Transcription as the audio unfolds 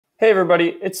Hey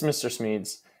everybody, it's Mr.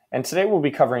 Smedes, and today we'll be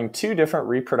covering two different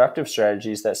reproductive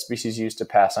strategies that species use to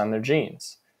pass on their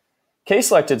genes.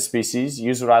 K-selected species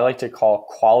use what I like to call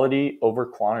quality over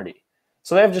quantity.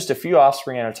 So they have just a few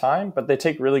offspring at a time, but they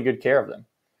take really good care of them.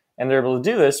 And they're able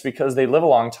to do this because they live a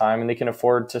long time and they can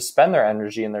afford to spend their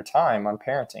energy and their time on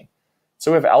parenting. So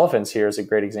we have elephants here as a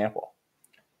great example.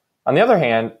 On the other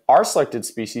hand, R-selected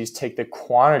species take the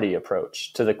quantity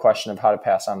approach to the question of how to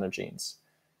pass on their genes.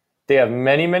 They have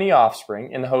many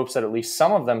offspring in the hopes that at least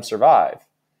some of them survive,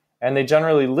 and they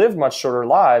generally live much shorter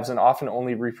lives and often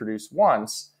only reproduce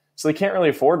once, so they can't really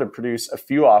afford to produce a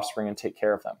few offspring and take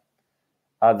care of them.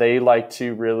 They like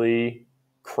to really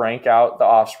crank out the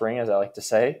offspring, as I like to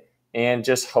say, and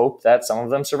just hope that some of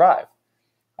them survive.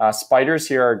 Spiders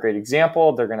here are a great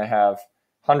example. They're going to have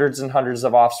hundreds and hundreds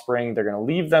of offspring. They're going to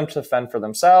leave them to fend for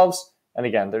themselves, and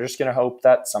again, they're just going to hope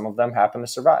that some of them happen to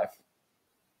survive.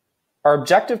 Our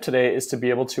objective today is to be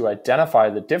able to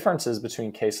identify the differences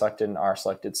between K-selected and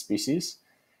R-selected species.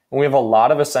 And we have a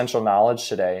lot of essential knowledge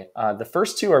today. The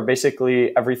first two are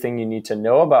basically everything you need to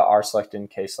know about R-selected and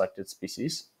K-selected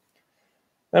species.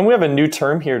 Then we have a new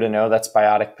term here to know, that's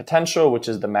biotic potential, which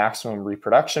is the maximum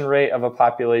reproduction rate of a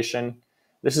population.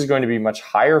 This is going to be much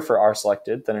higher for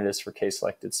R-selected than it is for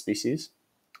K-selected species.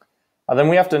 Then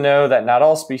we have to know that not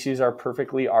all species are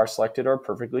perfectly R-selected or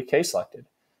perfectly K-selected.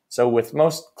 So with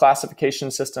most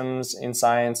classification systems in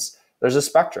science, there's a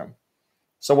spectrum.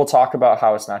 So we'll talk about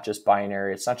how it's not just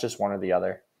binary, it's not just one or the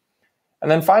other. And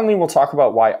then finally, we'll talk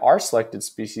about why R-selected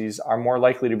species are more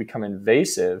likely to become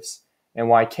invasives and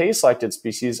why K-selected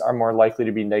species are more likely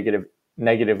to be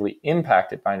negatively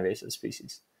impacted by invasive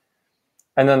species.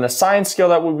 And then the science skill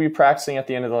that we'll be practicing at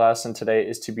the end of the lesson today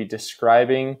is to be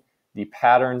describing the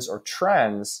patterns or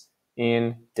trends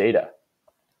in data.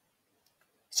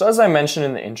 So as I mentioned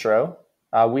in the intro,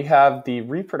 we have the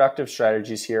reproductive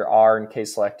strategies here, R and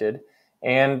K-selected,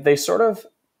 and they sort of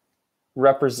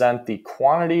represent the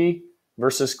quantity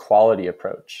versus quality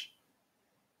approach.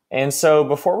 And so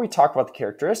before we talk about the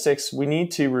characteristics, we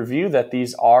need to review that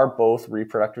these are both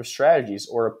reproductive strategies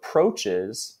or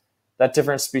approaches that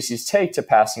different species take to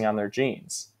passing on their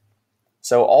genes.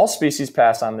 So all species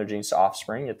pass on their genes to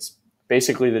offspring. It's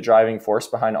basically the driving force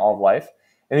behind all of life.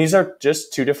 And these are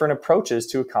just two different approaches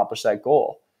to accomplish that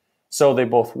goal. So they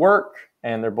both work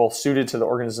and they're both suited to the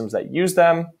organisms that use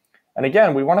them. And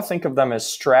again, we want to think of them as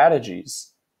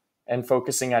strategies and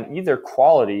focusing on either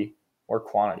quality or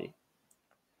quantity.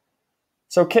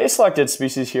 So K-selected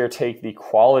species here take the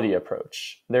quality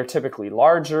approach. They're typically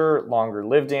larger,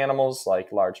 longer-lived animals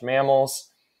like large mammals,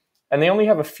 and they only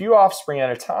have a few offspring at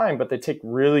a time, but they take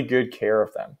really good care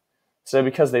of them. So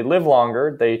because they live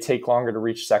longer, they take longer to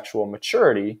reach sexual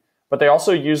maturity, but they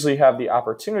also usually have the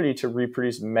opportunity to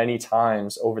reproduce many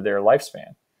times over their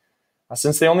lifespan.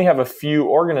 Since they only have a few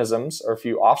organisms or a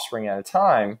few offspring at a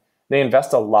time, they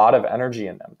invest a lot of energy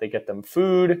in them. They get them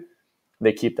food,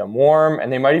 they keep them warm,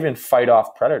 and they might even fight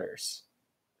off predators.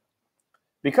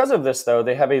 Because of this, though,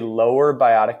 they have a lower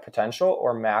biotic potential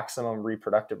or maximum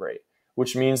reproductive rate,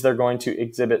 which means they're going to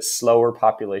exhibit slower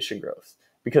population growth.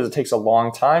 Because it takes a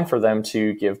long time for them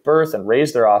to give birth and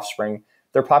raise their offspring,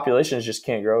 their populations just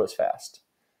can't grow as fast.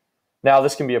 Now,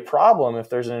 this can be a problem if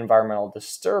there's an environmental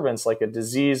disturbance like a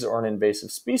disease or an invasive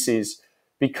species,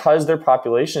 because their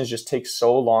populations just take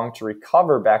so long to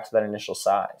recover back to that initial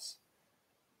size.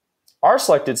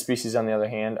 R-selected species, on the other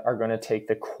hand, are going to take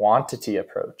the quantity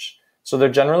approach. So they're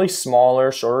generally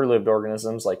smaller, shorter-lived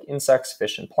organisms like insects,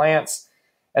 fish, and plants,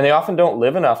 and they often don't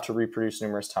live enough to reproduce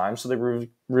numerous times, so they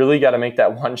really got to make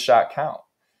that one shot count.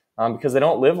 Because they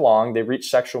don't live long, they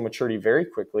reach sexual maturity very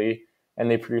quickly,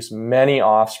 and they produce many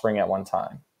offspring at one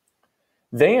time.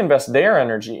 They invest their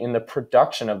energy in the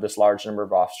production of this large number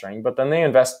of offspring, but then they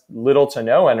invest little to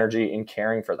no energy in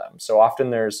caring for them. So often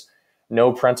there's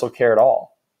no parental care at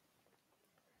all.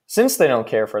 Since they don't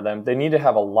care for them, they need to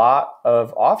have a lot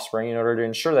of offspring in order to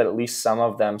ensure that at least some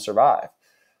of them survive.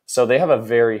 So they have a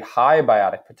very high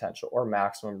biotic potential or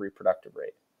maximum reproductive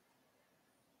rate.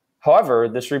 However,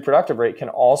 this reproductive rate can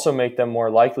also make them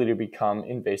more likely to become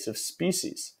invasive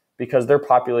species. Because their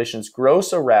populations grow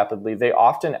so rapidly, they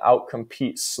often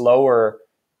outcompete slower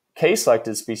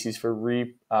K-selected species for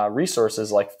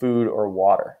resources like food or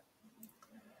water.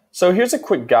 So here's a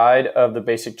quick guide of the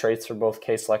basic traits for both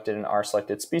K-selected and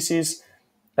R-selected species.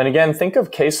 And again, think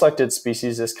of K-selected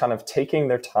species as kind of taking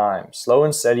their time. Slow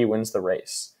and steady wins the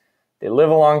race. They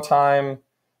live a long time,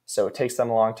 so it takes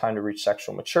them a long time to reach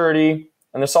sexual maturity.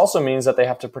 And this also means that they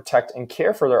have to protect and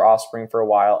care for their offspring for a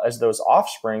while as those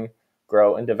offspring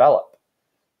grow and develop.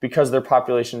 Because their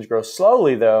populations grow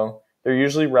slowly, though, they're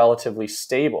usually relatively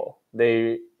stable.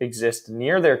 they exist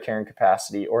near their carrying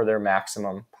capacity or their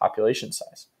maximum population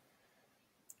size.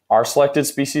 R-selected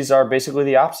species are basically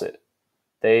the opposite.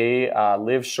 They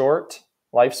live short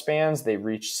lifespans, they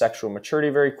reach sexual maturity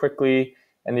very quickly,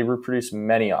 and they reproduce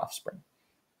many offspring.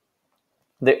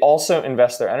 They also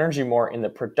invest their energy more in the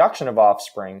production of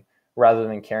offspring rather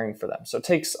than caring for them. So it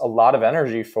takes a lot of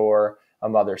energy for a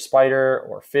mother spider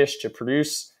or fish to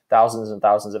produce thousands and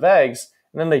thousands of eggs,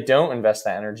 and then they don't invest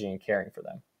that energy in caring for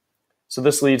them. So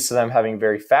this leads to them having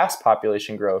very fast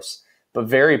population growths, but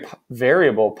very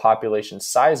variable population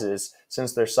sizes,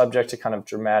 since they're subject to kind of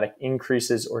dramatic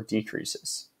increases or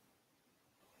decreases.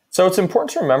 So it's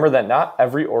important to remember that not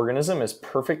every organism is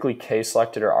perfectly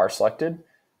K-selected or R-selected.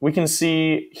 We can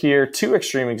see here two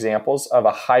extreme examples of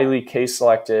a highly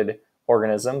K-selected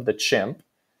organism, the chimp,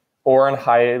 or a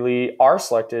highly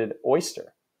R-selected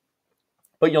oyster.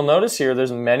 But you'll notice here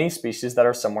there's many species that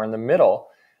are somewhere in the middle,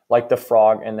 like the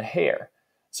frog and the hare.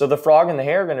 So the frog and the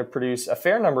hare are going to produce a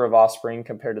fair number of offspring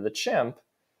compared to the chimp,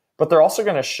 but they're also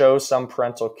going to show some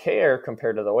parental care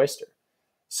compared to the oyster.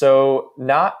 So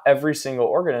not every single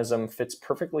organism fits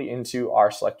perfectly into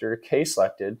R-selected or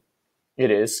K-selected. It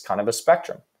is kind of a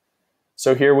spectrum.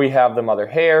 So here we have the mother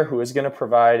hare, who is going to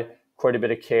provide quite a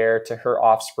bit of care to her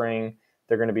offspring.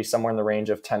 They're going to be somewhere in the range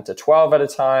of 10 to 12 at a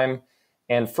time.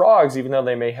 And frogs, even though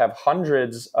they may have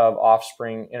hundreds of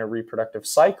offspring in a reproductive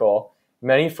cycle,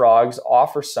 many frogs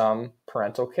offer some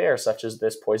parental care, such as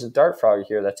this poison dart frog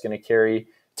here that's going to carry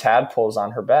tadpoles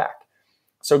on her back.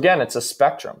 So again, it's a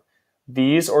spectrum.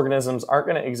 These organisms aren't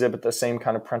going to exhibit the same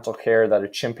kind of parental care that a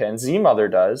chimpanzee mother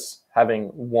does, having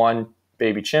one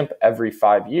baby chimp every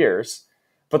 5 years,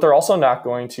 but they're also not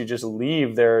going to just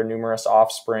leave their numerous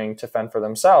offspring to fend for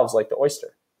themselves like the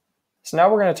oyster. So now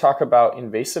we're going to talk about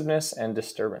invasiveness and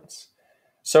disturbance.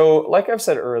 So like I've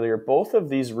said earlier, both of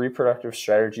these reproductive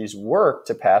strategies work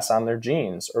to pass on their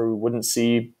genes, or we wouldn't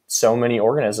see so many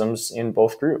organisms in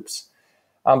both groups.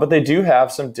 But they do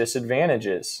have some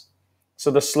disadvantages. So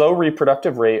the slow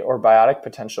reproductive rate or biotic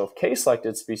potential of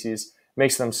K-selected species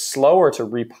makes them slower to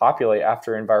repopulate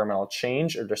after environmental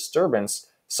change or disturbance,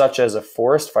 such as a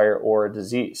forest fire or a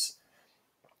disease.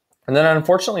 And then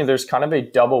unfortunately, there's kind of a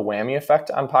double whammy effect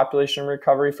on population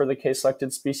recovery for the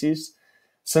K-selected species.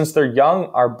 Since their young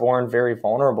are born very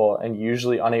vulnerable and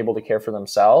usually unable to care for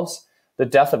themselves, the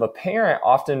death of a parent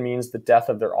often means the death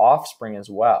of their offspring as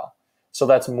well. So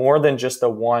that's more than just the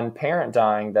one parent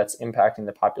dying that's impacting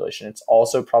the population. It's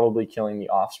also probably killing the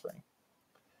offspring.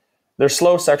 Their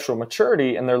slow sexual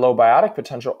maturity and their low biotic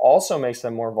potential also makes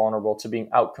them more vulnerable to being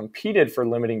outcompeted for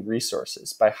limiting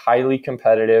resources by highly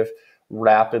competitive,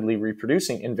 rapidly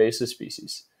reproducing invasive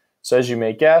species. So as you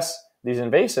may guess, these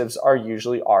invasives are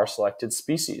usually R-selected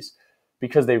species.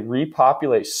 Because they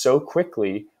repopulate so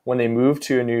quickly, when they move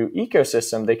to a new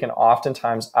ecosystem, they can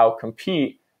oftentimes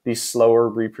outcompete these slower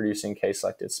reproducing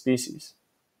K-selected species.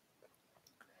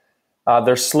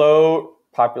 Their slow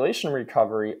population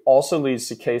recovery also leads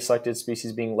to K-selected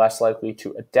species being less likely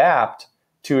to adapt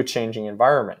to a changing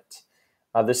environment.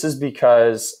 This is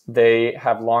because they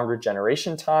have longer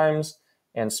generation times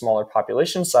and smaller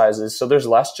population sizes, so there's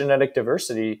less genetic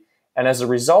diversity, and as a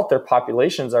result, their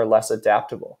populations are less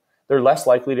adaptable. They're less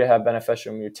likely to have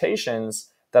beneficial mutations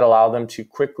that allow them to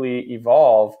quickly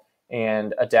evolve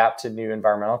and adapt to new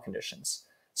environmental conditions.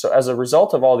 So as a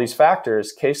result of all these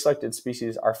factors, K-selected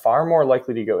species are far more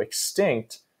likely to go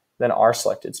extinct than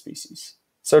R-selected species.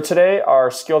 So today,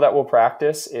 our skill that we'll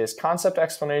practice is concept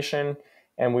explanation,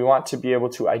 and we want to be able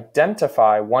to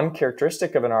identify one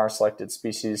characteristic of an R-selected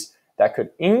species that could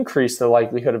increase the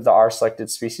likelihood of the R-selected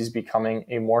species becoming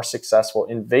a more successful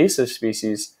invasive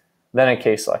species than a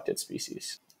K-selected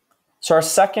species. So our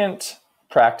second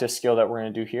practice skill that we're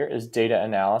going to do here is data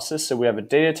analysis. So we have a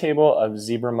data table of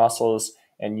zebra mussels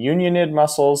and unionid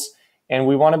mussels, and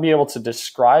we want to be able to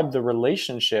describe the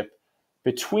relationship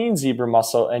between zebra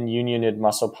mussel and unionid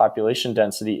mussel population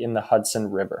density in the Hudson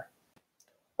River.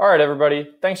 All right, everybody,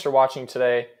 thanks for watching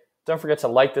today. Don't forget to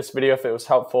like this video if it was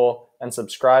helpful and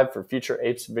subscribe for future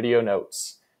APES video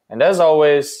notes. And as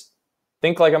always,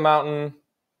 think like a mountain,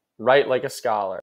 write like a scholar.